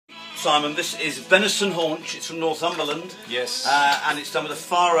Simon, this is venison haunch. It's from Northumberland. Yes. And it's done with a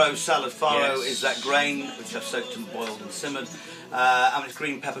farro salad. Farro Yes. is that grain which I've soaked and boiled and simmered. And it's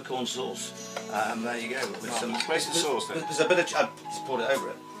green peppercorn sauce. And there you go. With some. Where's the sauce then? There's a bit of. I've just poured it over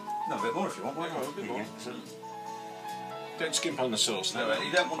it. No, a bit more if you want. No, a bit more. So, Don't skimp on the sauce. no,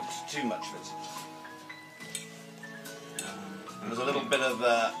 you don't want too much of it. And there's a little bit of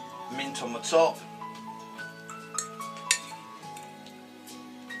mint on the top.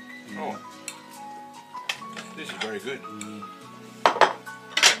 Oh, this is very good.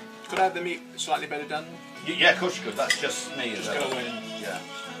 Could I have the meat slightly better done? Yeah, of course you could. That's just me. Just go away. Yeah.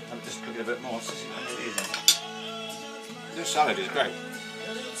 I'm just cooking a bit more. It's easy. This salad is great.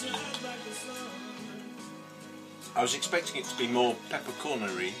 I was expecting it to be more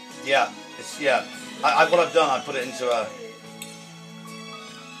peppercornery. Yeah, yeah. What I've done, I put it into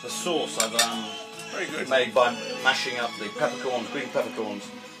the sauce I've Very good. made by mashing up the peppercorns, green peppercorns,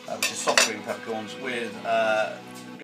 which is soft green peppercorns, with